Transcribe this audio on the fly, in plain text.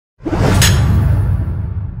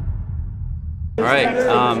Alright,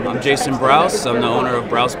 I'm Jason Brous. I'm the owner of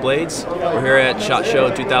Brous Blades. We're here at SHOT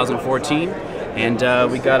Show 2014,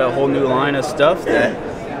 and we got a whole new line of stuff that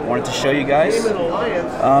I wanted to show you guys.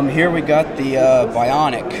 Here we got the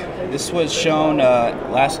Bionic. This was shown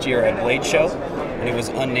last year at Blade Show, and it was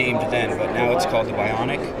unnamed then, but now it's called the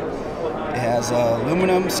Bionic. It has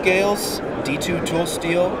aluminum scales, D2 tool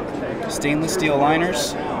steel, stainless steel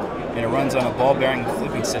liners, and it runs on a ball bearing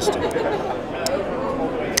flipping system.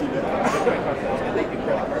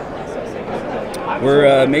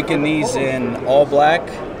 We're making these in all black,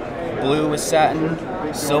 blue with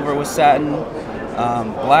satin, silver with satin,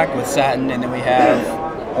 black with satin, and then we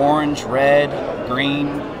have orange, red,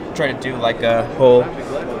 green. Try to do like a whole,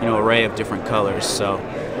 array of different colors. So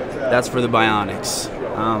that's for the Bionics.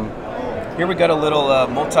 Here we got a little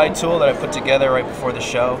multi-tool that I put together right before the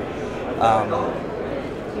show.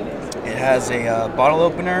 It has a bottle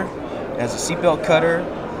opener, it has a seatbelt cutter,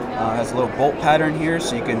 has a little bolt pattern here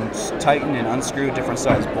so you can tighten and unscrew different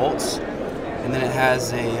size bolts. And then it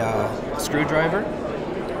has a screwdriver.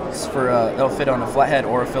 It's for it'll fit on a flathead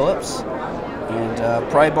or a Phillips.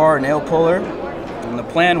 And pry bar, nail puller. And the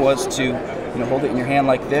plan was to hold it in your hand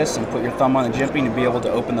like this and put your thumb on the jimping and be able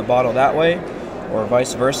to open the bottle that way, or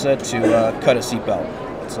vice versa to cut a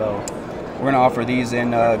seatbelt. So we're going to offer these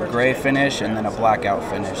in a gray finish and then a blackout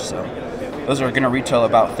finish. So those are going to retail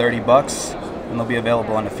about $30, and they'll be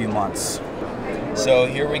available in a few months. So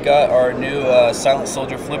here we got our new Silent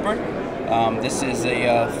Soldier flipper. This is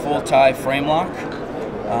a full tie frame lock.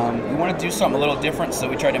 We want to do something a little different, so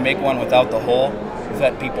we tried to make one without the hole. We've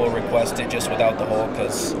had people request it just without the hole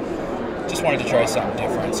because just wanted to try something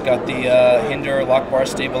different. It's got the Hinder lock bar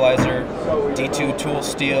stabilizer, D2 tool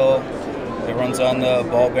steel. It runs on the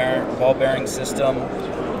ball bearing system,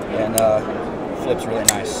 and flips really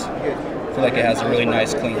nice. I feel like it has a really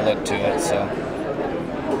nice clean look to it. So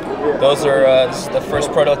those are this is the first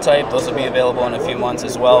prototype. Those will be available in a few months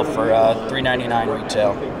as well for $3.99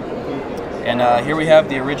 retail. And here we have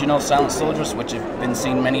the original Silent Soldiers, which have been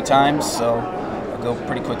seen many times. So I'll go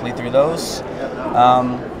pretty quickly through those.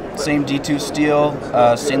 Same D2 steel,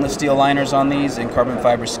 stainless steel liners on these, and carbon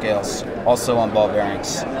fiber scales, also on ball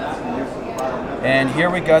bearings. And here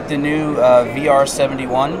we got the new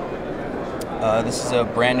VR71. This is a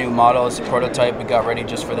brand new model. It's a prototype we got ready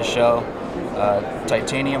just for the show.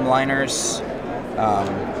 Titanium liners,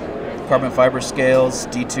 carbon fiber scales,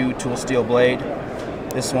 D2 tool steel blade.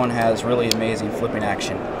 This one has really amazing flipping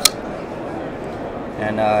action,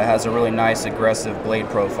 and has a really nice aggressive blade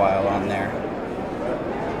profile on there.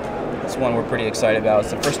 This one we're pretty excited about.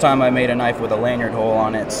 It's the first time I made a knife with a lanyard hole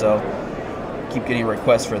on it, so keep getting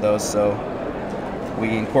requests for those, so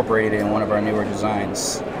we incorporated it in one of our newer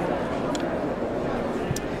designs.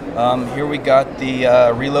 Here we got the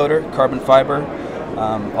reloader, carbon fiber,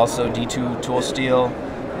 also D2 tool steel,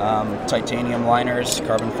 titanium liners,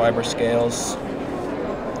 carbon fiber scales.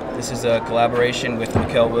 This is a collaboration with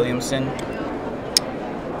Mikkel Williamson.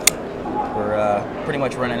 We're pretty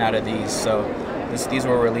much running out of these, so these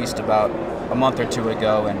were released about a month or two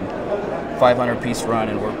ago, and 500-piece run,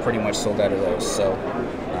 and we're pretty much sold out of those. So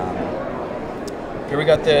here we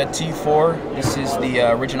got the T4. This is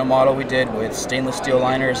the original model we did with stainless steel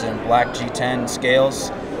liners and black G10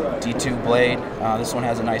 scales, D2 blade. This one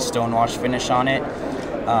has a nice stonewash finish on it.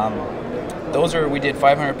 We did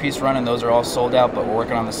 500-piece run, and those are all sold out, but we're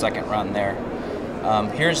working on the second run there.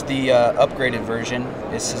 Here's the upgraded version.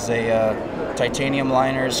 This is a titanium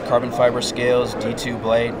liners, carbon fiber scales, D2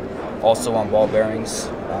 blade, also on ball bearings.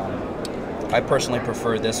 I personally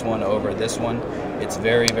prefer this one over this one. It's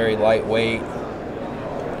very, very lightweight.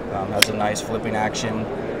 Has a nice flipping action.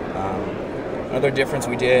 Another difference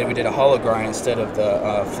we did a hollow grind instead of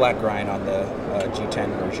the flat grind on the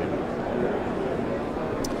G10 version.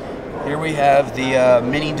 Here we have the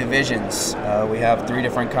mini divisions. We have 3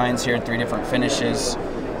 different kinds here, 3 different finishes: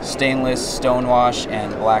 stainless, stonewash,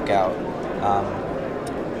 and blackout.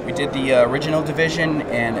 We did the original division,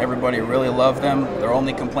 and everybody really loved them. Their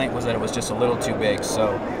only complaint was that it was just a little too big,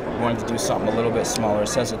 so we wanted to do something a little bit smaller.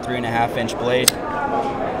 This has a 3.5-inch blade,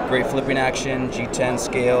 great flipping action, G10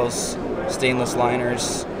 scales, stainless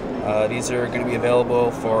liners. These are going to be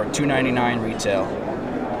available for $2.99 retail,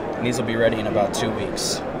 and these will be ready in about 2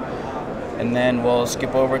 weeks. And then we'll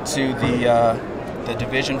skip over to the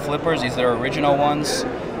division flippers. These are original ones.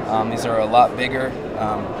 These are a lot bigger.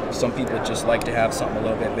 Some people just like to have something a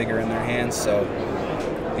little bit bigger in their hands, so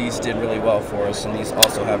these did really well for us, and these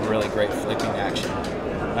also have really great flipping action.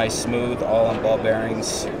 Nice smooth, all on ball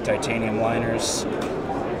bearings, titanium liners.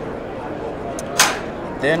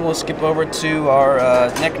 Then we'll skip over to our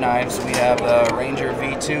neck knives. We have Ranger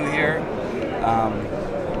V2 here.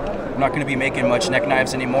 I'm not going to be making much neck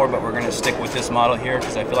knives anymore, but we're going to stick with this model here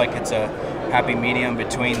because I feel like it's a happy medium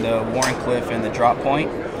between the Wharncliffe and the drop point.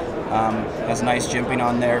 Has nice jimping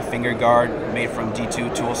on there, finger guard made from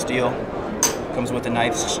D2 tool steel. Comes with a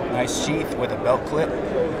nice sheath with a belt clip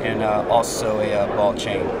and also a ball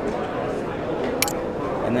chain.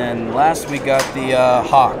 And then last we got the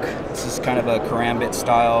Hawk. This is kind of a karambit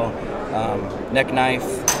style neck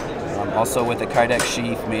knife, also with a Kydex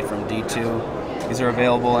sheath made from D2. These are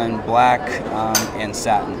available in black and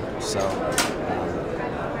satin. So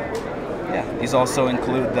yeah, these also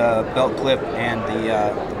include the belt clip and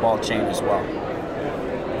the ball chain as well.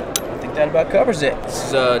 I think that about covers it.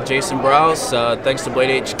 This is Jason Browse. Thanks to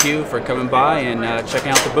Blade HQ for coming by and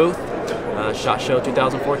checking out the booth. SHOT Show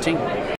 2014.